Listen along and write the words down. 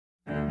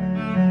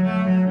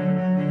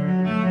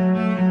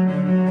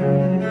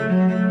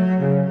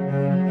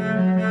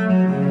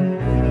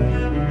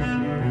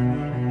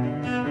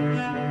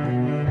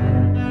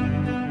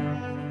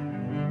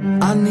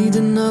I need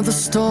another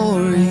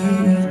story,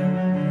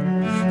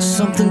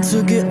 something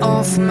to get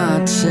off my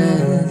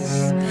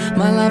chest.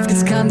 My life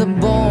gets kinda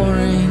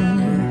boring,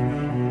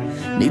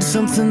 need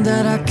something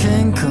that I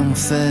can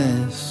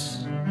confess.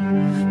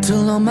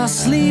 Till on my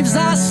sleeves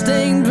I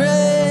stained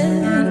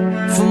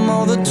red from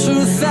all the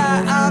truth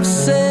that I've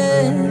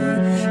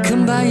said.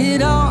 Come by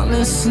it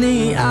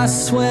honestly, I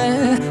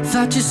swear.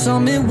 Thought you saw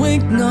me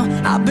wink, no,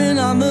 I've been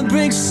on the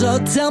brink. So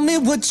tell me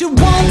what you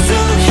want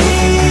to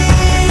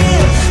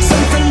hear,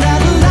 something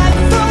that'll light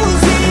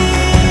those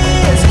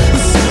ears. I'm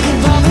sick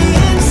of all the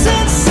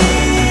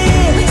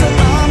insincere, so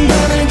I'm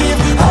gonna give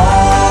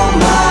all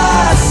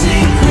my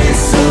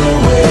secrets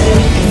away.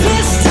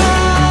 This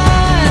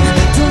time,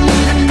 don't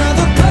need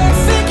another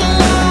perfect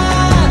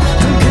line.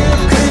 Don't care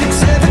if critics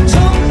ever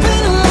jump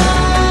in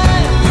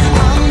line.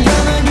 I'm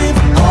gonna give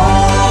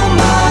all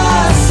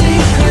my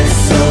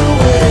secrets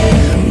away.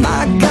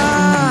 My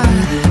God,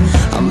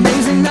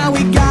 amazing how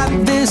we got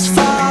this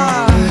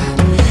far.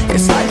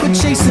 It's like we're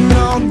chasing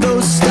all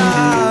those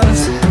stars,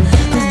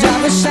 who's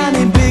driving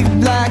shiny big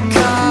black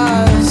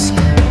cars.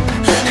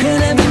 And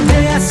every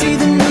day I see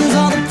the news,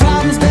 all the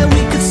problems that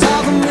we could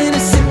solve. And when a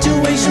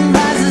situation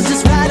rises,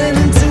 just write it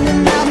into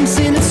an album,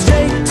 send it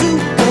straight to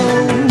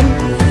gold.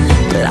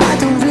 But I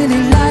don't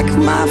really like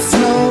my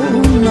flow,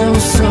 no.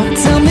 So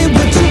tell me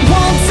what you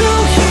want to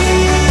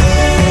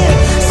hear,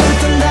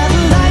 something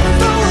that'll light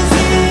those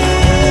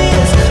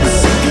ears. I'm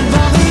sick of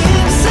all the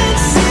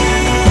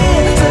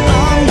insincere, so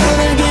I'm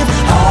gonna give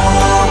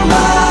all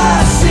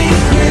my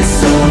secrets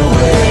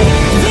away.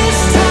 This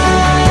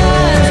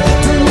time,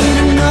 don't need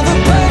another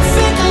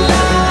perfect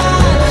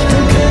line.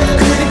 Don't care if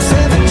critics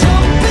ever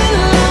jump in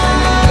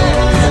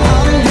line.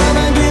 I'm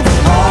gonna give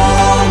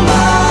all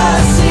my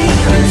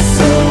secrets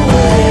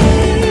away.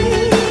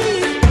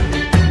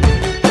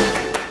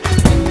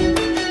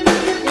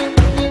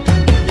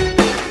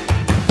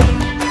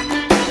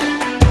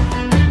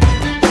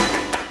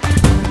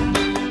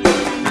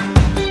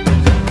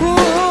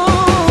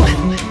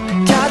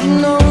 Got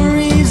no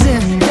reason,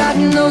 got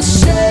no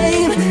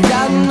shame,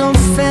 got no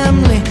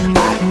family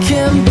I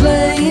can't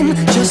blame.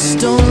 Just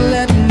don't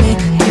let me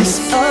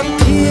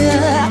disappear,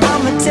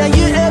 I'ma tell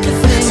you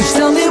everything. So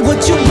tell me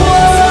what you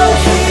want to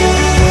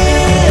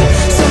hear,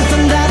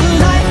 something that'll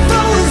light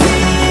those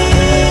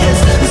ears.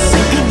 I'm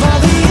sick of all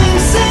the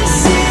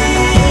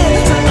insincere,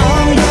 so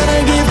I'm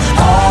gonna give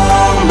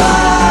all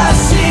my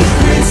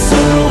secrets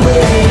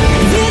away.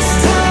 This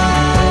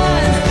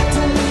time,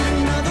 don't need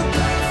another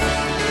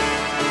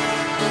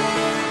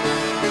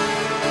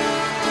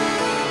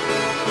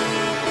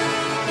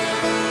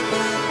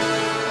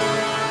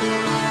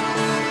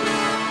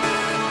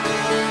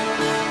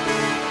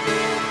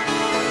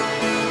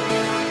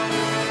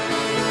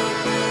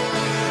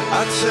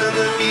I turn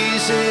the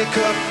music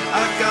up,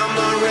 I got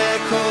my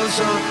records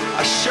on.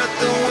 I shut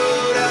the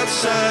world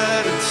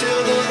outside until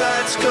the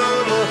lights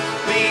come on.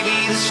 Maybe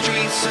the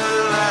streets are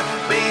alive,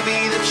 maybe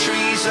the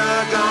trees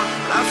are gone.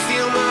 I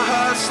feel my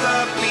heart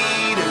stop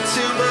beating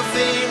to my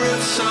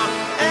favorite song.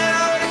 And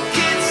all the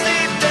kids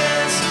they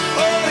dance,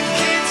 all the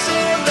kids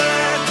all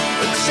night,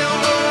 until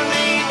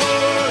morning,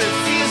 it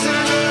feels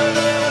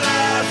another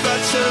life. I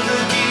turn the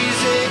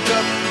music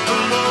up,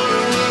 I'm on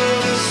the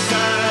other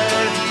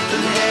side,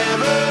 and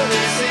heaven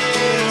is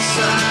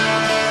inside.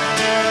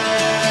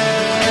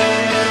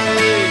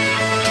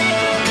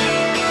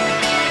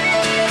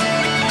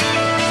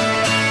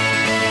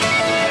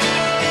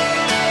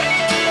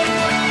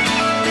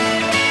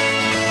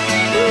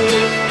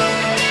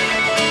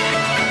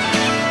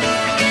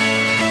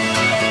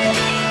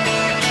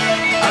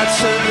 I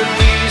turn the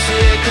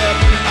music up,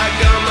 I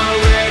got my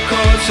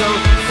records on.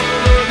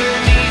 From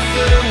underneath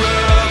the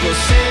rug, we'll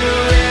sing a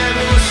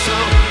rebel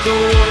song.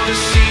 Don't wanna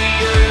see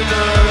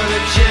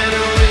another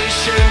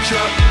generation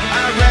drop.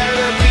 I'd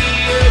rather be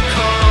a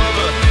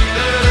comma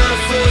than a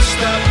full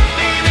stop.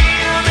 Maybe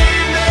I'm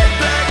in the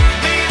black,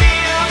 maybe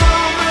I'm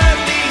on my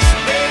knees,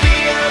 maybe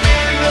I'm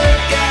in the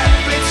gap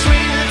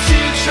between the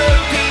two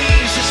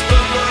trapezes.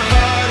 But my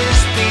heart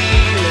is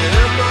beating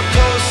and my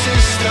pulse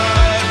is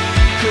starting.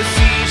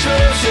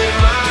 Cathedrals in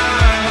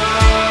my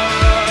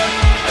heart,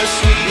 a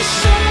sweet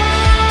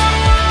song.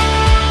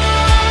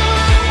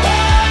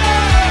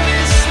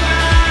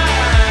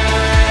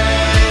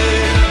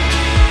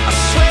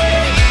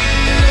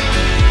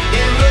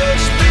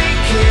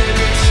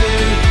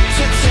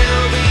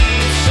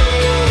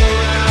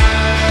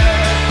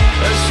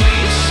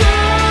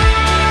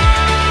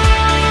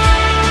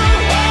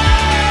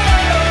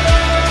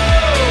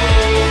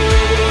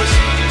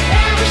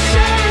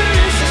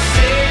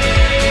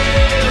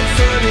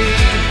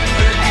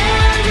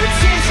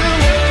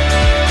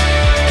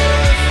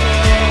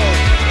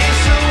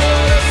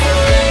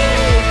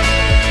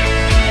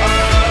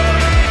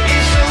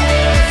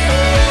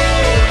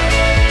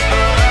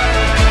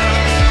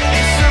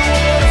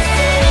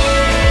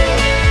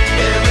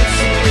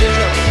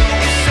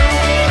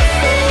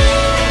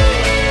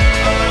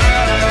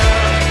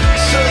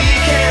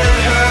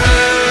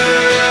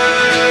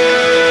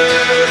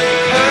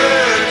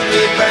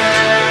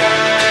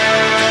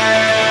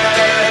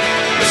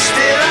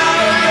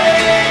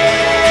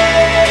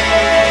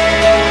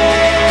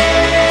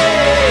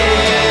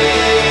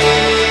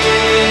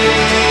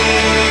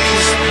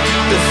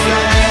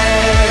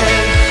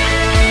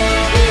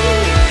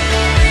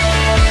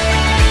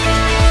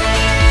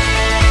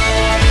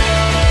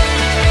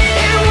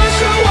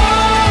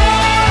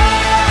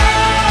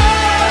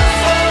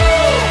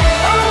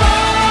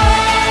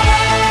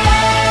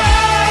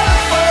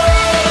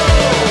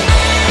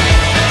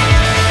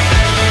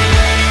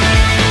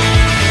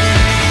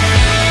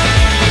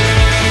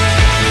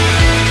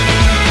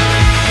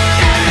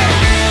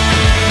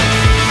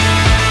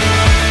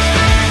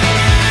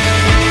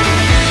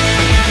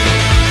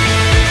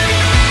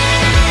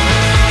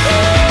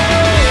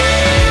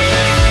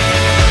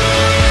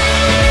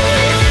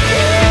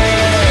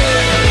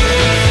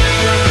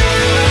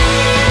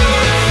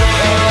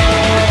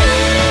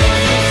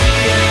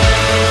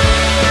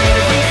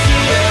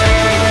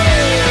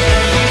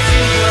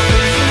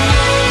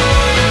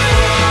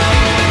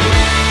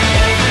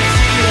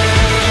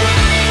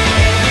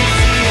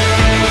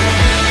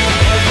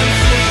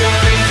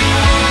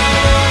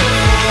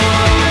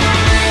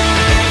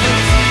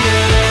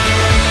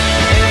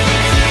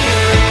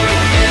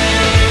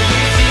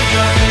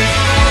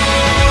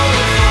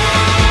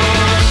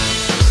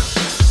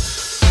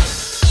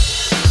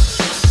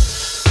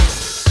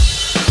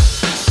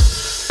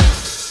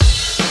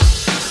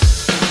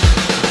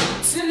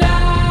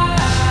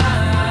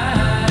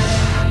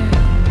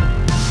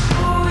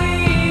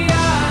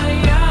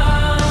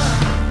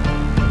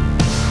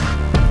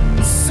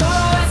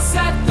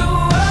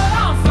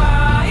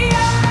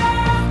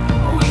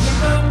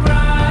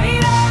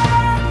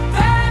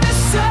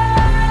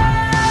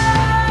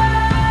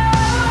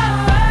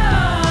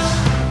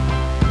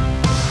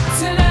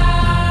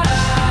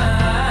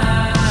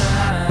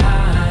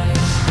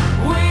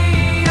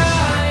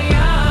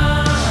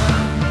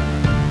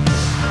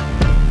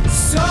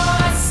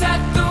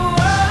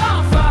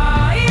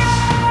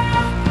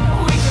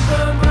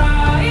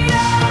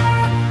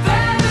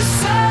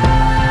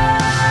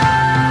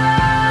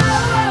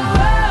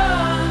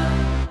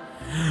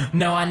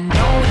 No, I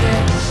know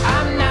that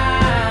I'm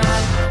not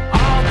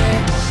all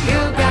that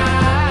you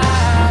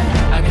got.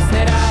 I guess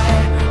that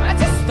I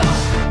just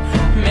thought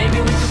maybe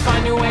we could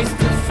find new ways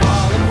to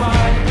fall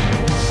apart.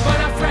 But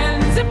our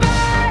friends are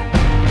back,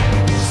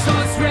 so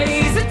let's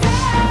raise a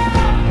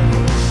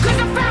toast. 'Cause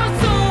I found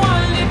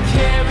someone to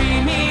carry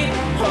me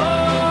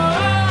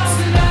home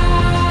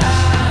tonight.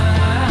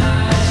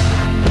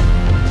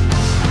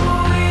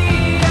 We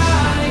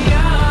are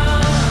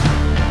young,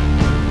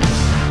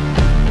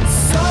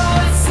 so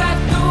let's set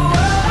the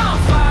world on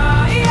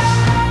fire.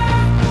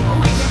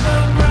 We can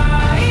burn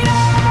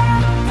brighter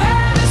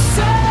than the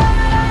sun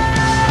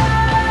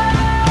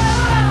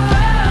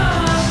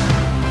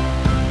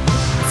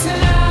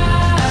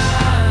tonight.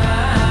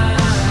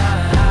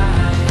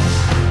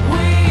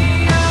 We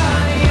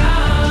are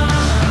young,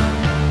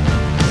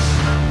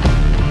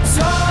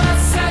 so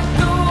let's set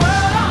the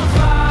world on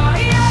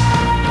fire.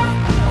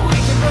 We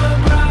can burn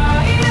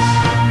brighter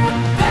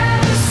than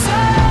the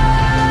sun.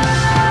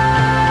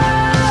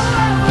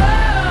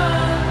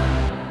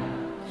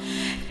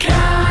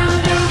 Count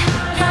me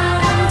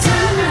home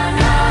tonight.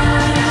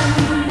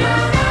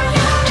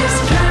 Just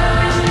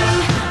count me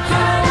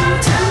home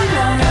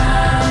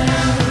tonight.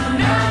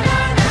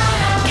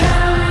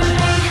 Count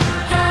me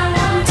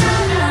home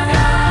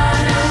tonight.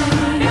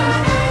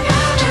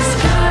 Just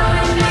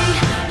count me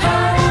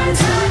home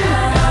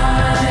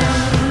tonight.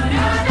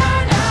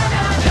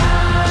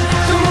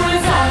 The moon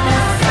is on my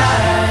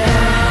side.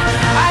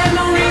 I have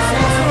no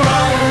reason to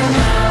run.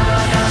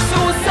 So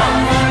will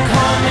someone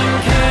come and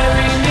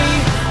carry me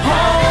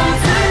home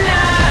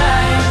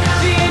tonight?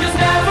 The angels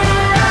never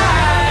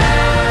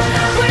arrive,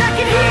 but I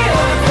can hear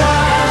the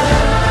choir.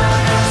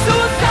 So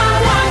will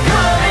someone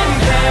come and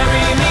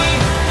carry me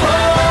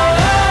home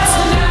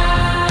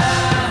tonight?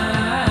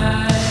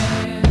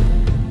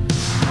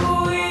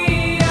 We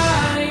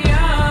are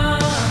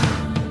young,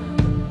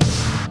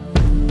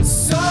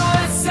 so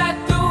let's set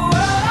the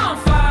world on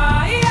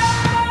fire.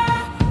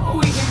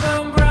 We can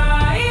burn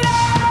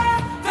brighter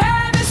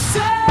than the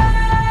sun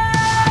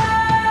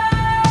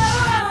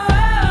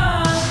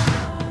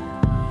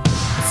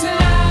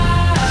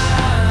tonight.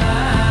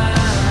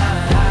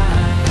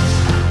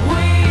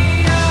 We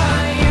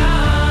are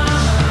young,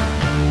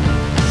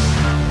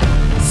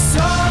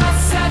 so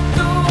let's set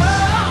the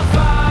world on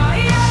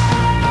fire.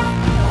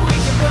 We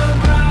can burn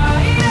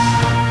brighter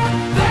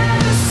than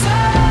the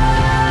sun.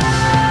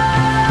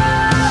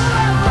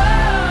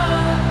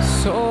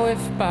 So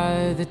if by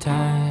the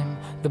time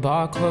the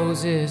bar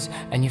closes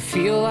and you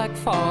feel like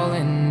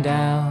falling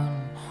down,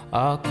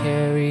 I'll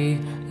carry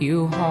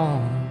you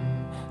home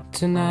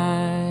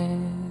tonight.